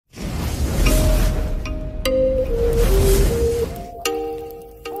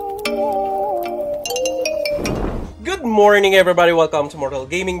morning, everybody. Welcome to Immortal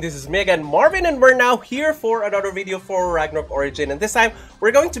Gaming. This is me again, Marvin, and we're now here for another video for Ragnarok Origin. And this time,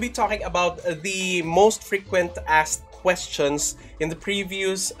 we're going to be talking about the most frequent asked questions in the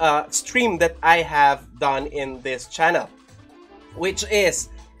previous stream that I have done in this channel, which is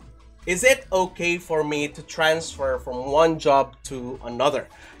it okay for me to transfer from one job to another?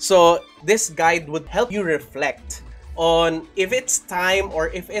 So this guide would help you reflect on if it's time or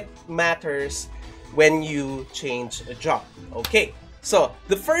if it matters when you change a job. Okay, so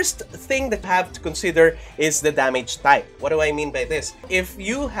the first thing that you have to consider is the damage type. What do I mean by this? If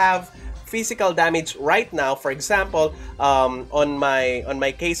you have physical damage right now, for example, on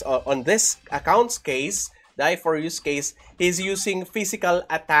my case, on this account's case, the I4U's case, he's using physical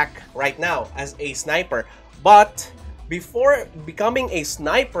attack right now as a sniper. But before becoming a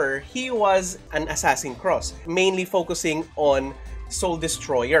sniper, he was an assassin cross, mainly focusing on Soul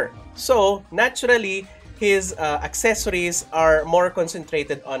Destroyer. So naturally, his accessories are more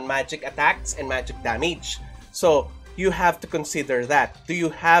concentrated on magic attacks and magic damage. So you have to consider that. Do you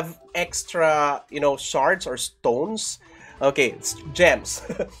have extra, shards or stones? Okay, gems,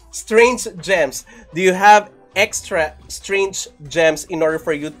 strange gems. Do you have extra strange gems in order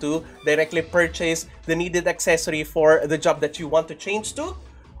for you to directly purchase the needed accessory for the job that you want to change to?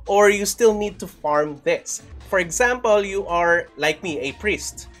 Or you still need to farm this? For example, you are like me, a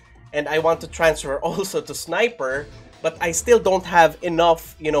priest, and I want to transfer also to sniper, but I still don't have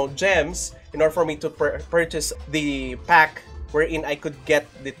enough, gems in order for me to purchase the pack wherein I could get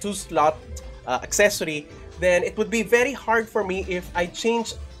the 2-slot accessory. Then it would be very hard for me if I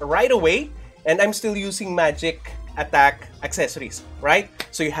change right away and I'm still using magic attack accessories, right?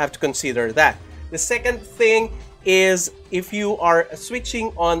 So you have to consider that. The second thing is if you are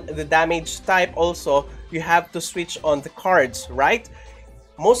switching on the damage type also, you have to switch on the cards, right?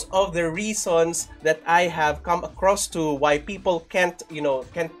 Most of the reasons that I have come across to why people can't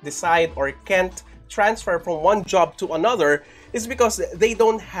decide or can't transfer from one job to another is because they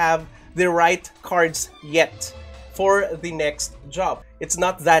don't have the right cards yet for the next job. It's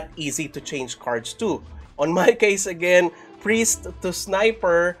not that easy to change cards too. On my case again, priest to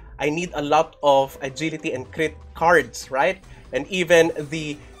sniper, I need a lot of agility and crit cards, right? And even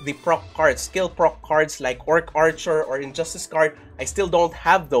the proc cards, skill proc cards like Orc Archer or Injustice card, I still don't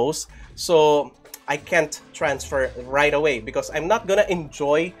have those. So I can't transfer right away because I'm not gonna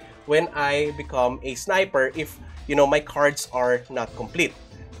enjoy when I become a sniper if my cards are not complete.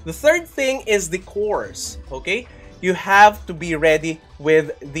 The third thing is the cores, okay? You have to be ready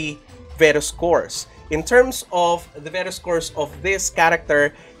with the Vetus cores. In terms of the Vetus cores of this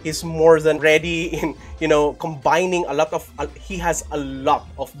character, he's more than ready in, combining a lot of, he has a lot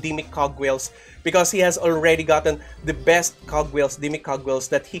of Demic Cogwheels because he has already gotten the best Cogwheels, Demic Cogwheels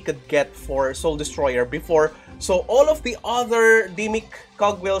that he could get for Soul Destroyer before. So all of the other Demic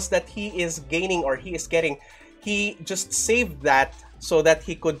Cogwheels that he is gaining or he is getting, he just saved that so that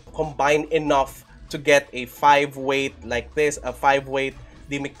he could combine enough to get a 5-weight like this, a 5-weight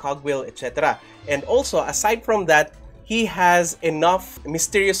Demic Cogwheel, etc. And also, aside from that, he has enough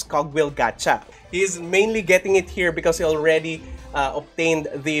Mysterious Cogwheel Gacha. He is mainly getting it here because he already obtained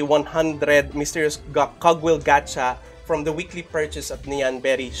the 100 Mysterious Cogwheel Gacha from the weekly purchase at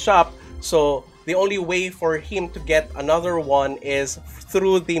Nyanberry shop. So the only way for him to get another one is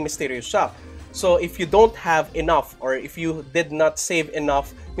through the Mysterious shop. So if you don't have enough, or if you did not save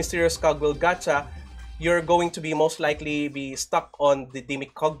enough Mysterious Cogwheel Gacha, you're going to be most likely be stuck on the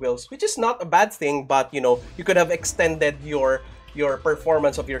Demic Cogwheels, which is not a bad thing, but you could have extended your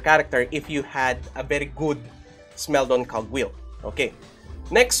performance of your character if you had a very good Smeldon Cogwheel. Okay,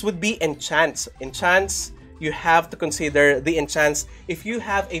 next would be enchants. Enchants, you have to consider the enchants. If you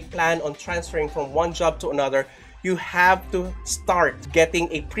have a plan on transferring from one job to another, you have to start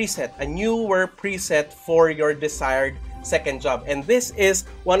getting a preset, a newer preset for your desired second job. And this is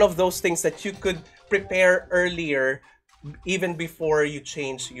one of those things that you could prepare earlier, even before you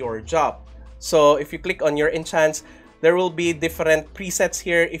change your job. So if you click on your enchants, there will be different presets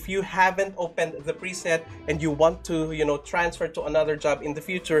here. If you haven't opened the preset and you want to transfer to another job in the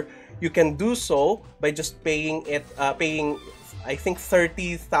future, you can do so by just paying I think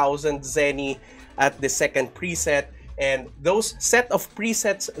 30,000 Zeni at the second preset. And those set of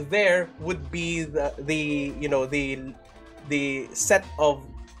presets there would be the set of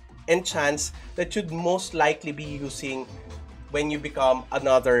enchants that you'd most likely be using when you become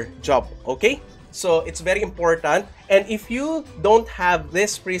another job. Okay, so it's very important. And if you don't have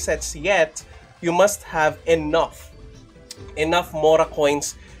these presets yet, you must have enough Mora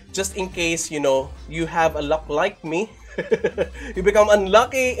coins just in case you have a luck like me. You become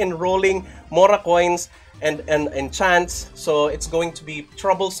unlucky in rolling Mora coins and enchants. So it's going to be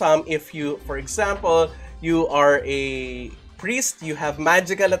troublesome if you, for example, you are a priest, you have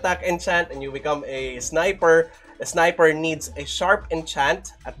magical attack enchant, and you become a sniper. A sniper needs a sharp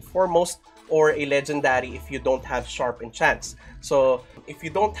enchant at foremost, or a legendary if you don't have sharp enchants. So if you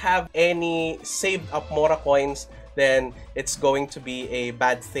don't have any saved up Mora coins, then it's going to be a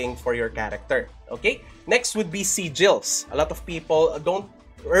bad thing for your character. Okay, next would be sigils. A lot of people don't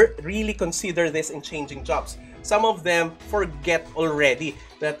really consider this in changing jobs. Some of them forget already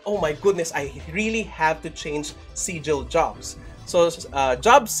that, oh my goodness, I really have to change sigil jobs. So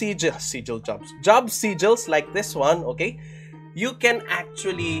job sigils like this one, okay, you can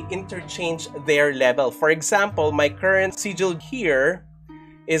actually interchange their level. For example, my current sigil here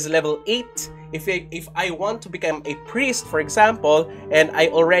is level 8. If I want to become a priest, for example, and I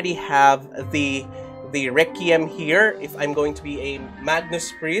already have the Requiem here, if I'm going to be a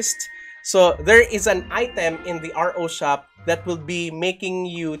Magnus priest, so there is an item in the RO shop that will be making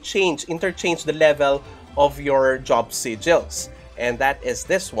you interchange the level of your job sigils. And that is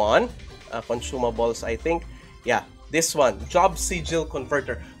this one, consumables, I think. Yeah, this one, job sigil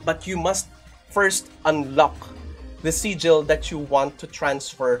converter. But you must first unlock the sigil that you want to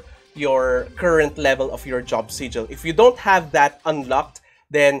transfer your current level of your job sigil. If you don't have that unlocked,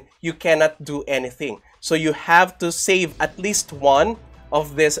 then you cannot do anything. So you have to save at least one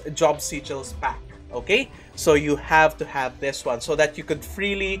of this job sigils pack, okay? So you have to have this one so that you could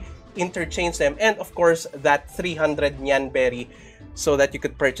freely interchange them, and of course that 300 Nyan berry so that you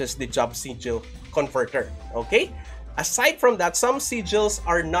could purchase the job sigil converter, okay? Aside from that, some sigils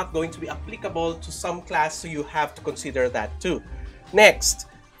are not going to be applicable to some class, so you have to consider that too. Next,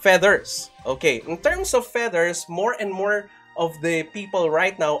 feathers. Okay, in terms of feathers, more and more of the people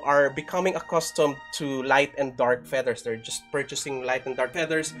right now are becoming accustomed to light and dark feathers. They're just purchasing light and dark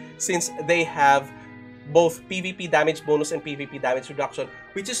feathers since they have both PvP damage bonus and PvP damage reduction,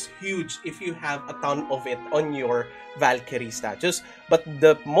 which is huge if you have a ton of it on your Valkyrie status. But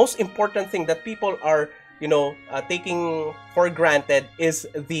the most important thing that people are, taking for granted is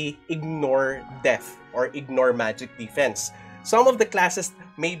the ignore death or ignore magic defense. Some of the classes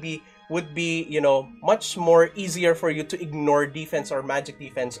would be, much more easier for you to ignore defense or magic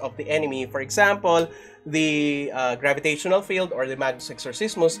defense of the enemy. For example, the gravitational field or the Magnus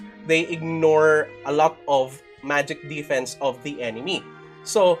Exorcismus, they ignore a lot of magic defense of the enemy.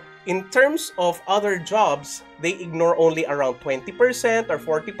 So in terms of other jobs, they ignore only around 20% or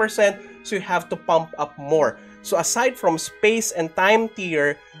 40%, so you have to pump up more. So aside from space and time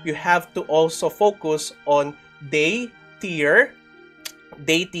tier, you have to also focus on day tier,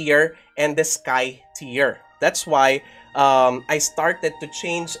 and the sky tier. That's why I started to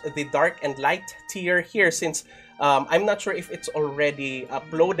change the dark and light tier here, since I'm not sure if it's already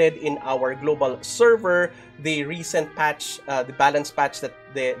uploaded in our global server, the recent patch, the balance patch that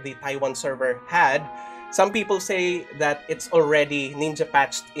the Taiwan server had. Some people say that it's already ninja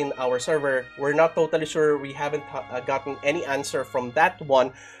patched in our server. We're not totally sure. We haven't gotten any answer from that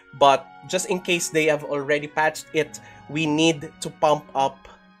one. But just in case they have already patched it, we need to pump up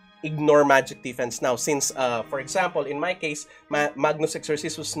ignore magic defense now, since for example, in my case, Magnus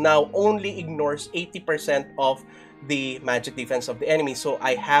Exorcismus now only ignores 80% of the magic defense of the enemy, so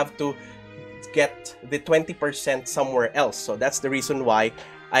I have to get the 20% somewhere else. So that's the reason why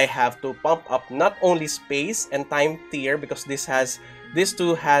I have to pump up not only space and time tier, because this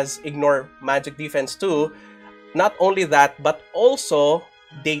too has ignore magic defense too. Not only that, but also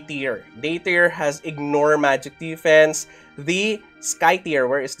day tier. Day tier has ignore magic defense. The sky tier,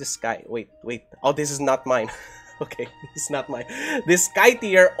 where is the sky? Wait. Oh, this is not mine. Okay, this is not mine. The sky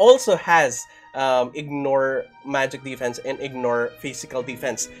tier also has ignore magic defense and ignore physical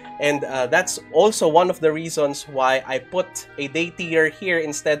defense. And that's also one of the reasons why I put a day tier here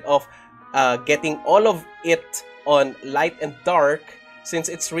instead of getting all of it on light and dark, since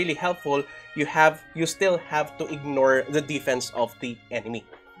it's really helpful. You still have to ignore the defense of the enemy.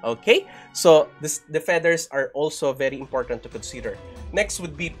 Okay, so the feathers are also very important to consider. Next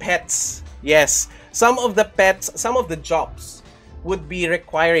would be pets. Yes, some of the jobs would be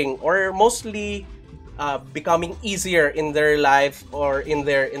requiring, or mostly becoming easier in their life or in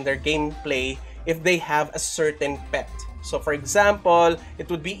their gameplay if they have a certain pet. So for example, it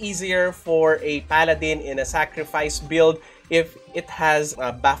would be easier for a paladin in a sacrifice build if it has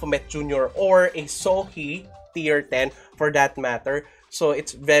a Baphomet Jr. or a Sohi tier 10 for that matter. So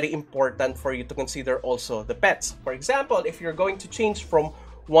it's very important for you to consider also the pets. For example, if you're going to change from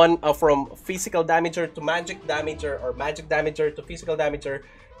from physical damager to magic damager, or magic damager to physical damager,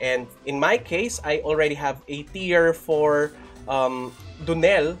 and in my case, I already have a tier for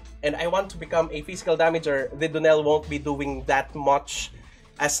Dunel and I want to become a physical damager, the Dunel won't be doing that much,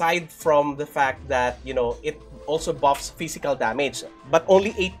 aside from the fact that, you know, it also buffs physical damage, but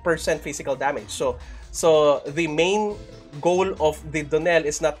only 8% physical damage. So the main goal of the Dunel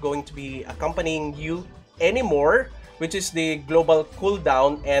is not going to be accompanying you anymore, which is the global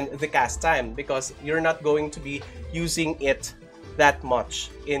cooldown and the cast time, because you're not going to be using it that much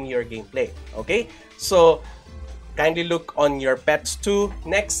in your gameplay. Okay, so kindly look on your pets too.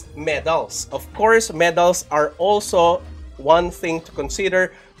 Next, medals. Of course, medals are also one thing to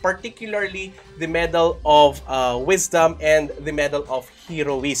consider, particularly the medal of wisdom and the medal of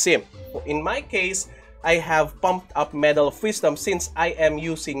heroism. In my case, I have pumped up medal of wisdom since I am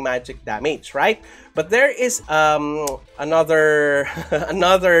using magic damage, right? But there is another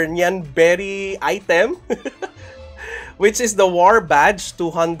another Nyanberry item which is the war badge,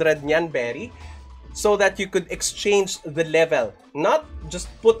 200 Nyanberry, so that you could exchange the level, not just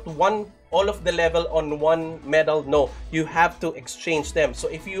put all of the level on one medal. No, you have to exchange them. So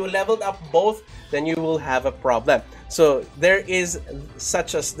if you leveled up both, then you will have a problem. So there is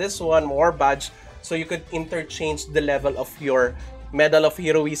such as this one, war badge, so you could interchange the level of your medal of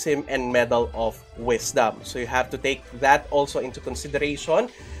heroism and medal of wisdom. So you have to take that also into consideration.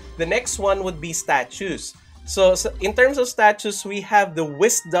 The next one would be statues. So in terms of statues, we have the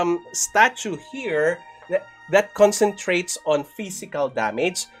wisdom statue here that concentrates on physical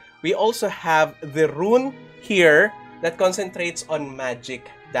damage. We also have the rune here that concentrates on magic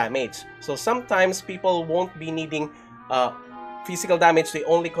damage. So sometimes people won't be needing physical damage, they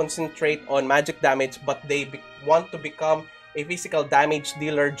only concentrate on magic damage, but they want to become a physical damage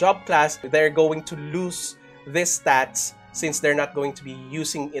dealer job class. They're going to lose these stats since they're not going to be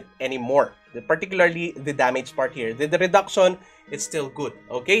using it anymore. Particularly the damage part here. The reduction is still good.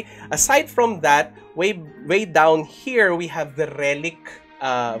 Okay. Aside from that, way down here we have the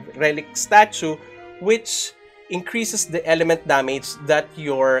relic statue, which increases the element damage that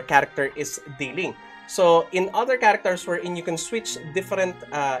your character is dealing. So in other characters wherein you can switch different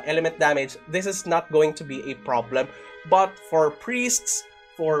element damage, this is not going to be a problem. But for priests,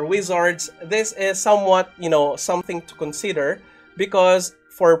 for wizards, this is somewhat, you know, something to consider, because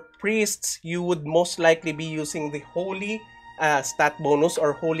for priests, you would most likely be using the holy stat bonus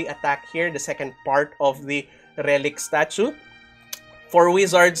or holy attack here, the second part of the relic statue. For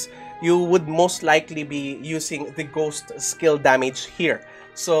wizards, you would most likely be using the ghost skill damage here.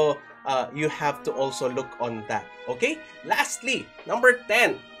 So you have to also look on that. Okay, lastly, number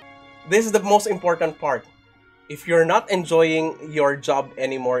 10. This is the most important part. If you're not enjoying your job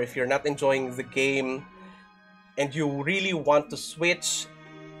anymore, if you're not enjoying the game and you really want to switch,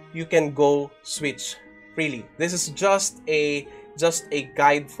 you can go switch freely. This is just a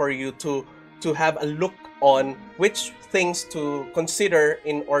guide for you to have a look on which things to consider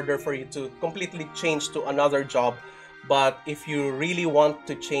in order for you to completely change to another job. But if you really want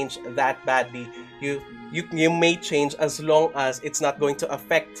to change that badly, you may change as long as it's not going to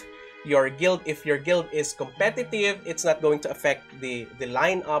affect your guild. If your guild is competitive, it's not going to affect the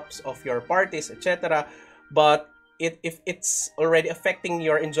lineups of your parties, etc. But if it's already affecting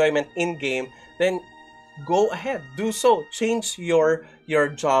your enjoyment in game, then go ahead, do so. Change your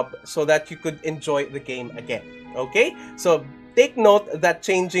job so that you could enjoy the game again. Okay, so take note that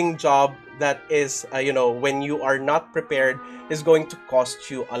changing job that is you know, when you are not prepared, is going to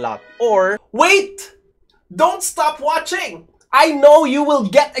cost you a lot. Or wait, don't stop watching. I know you will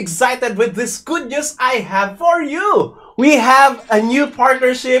get excited with this good news I have for you. We have a new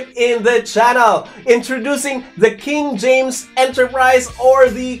partnership in the channel, introducing the King James Enterprise, or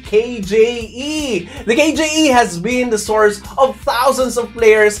the KJE. The KJE has been the source of thousands of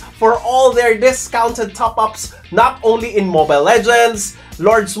players for all their discounted top-ups, not only in Mobile Legends,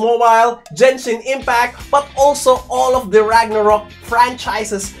 Lords Mobile, Genshin Impact, but also all of the Ragnarok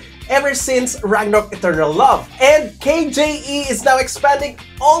franchises ever since Ragnarok Eternal Love. And KJE is now expanding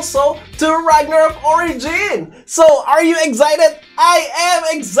also to Ragnarok Origin. So are you excited? I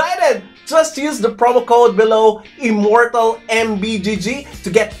am excited! Just use the promo code below, Immortal MBGG, to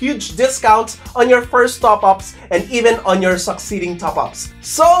get huge discounts on your first top-ups and even on your succeeding top-ups.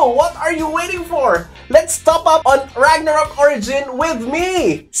 So what are you waiting for? Let's top up on Ragnarok Origin with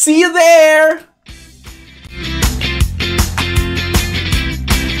me! See you there!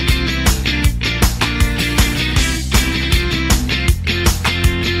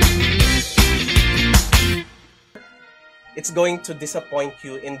 It's going to disappoint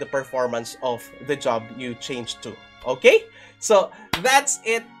you in the performance of the job you changed to. Okay? So that's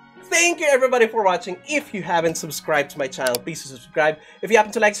it Thank you everybody for watching. If you haven't subscribed to my channel, please subscribe. If you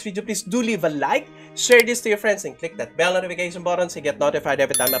happen to like this video, please do leave a like, share this to your friends, and click that bell notification button so you get notified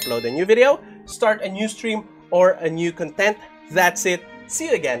every time I upload a new video, start a new stream, or a new content. That's it. See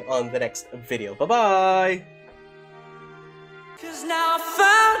you again on the next video. Bye-bye! 'Cause now I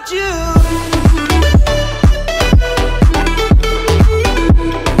found you.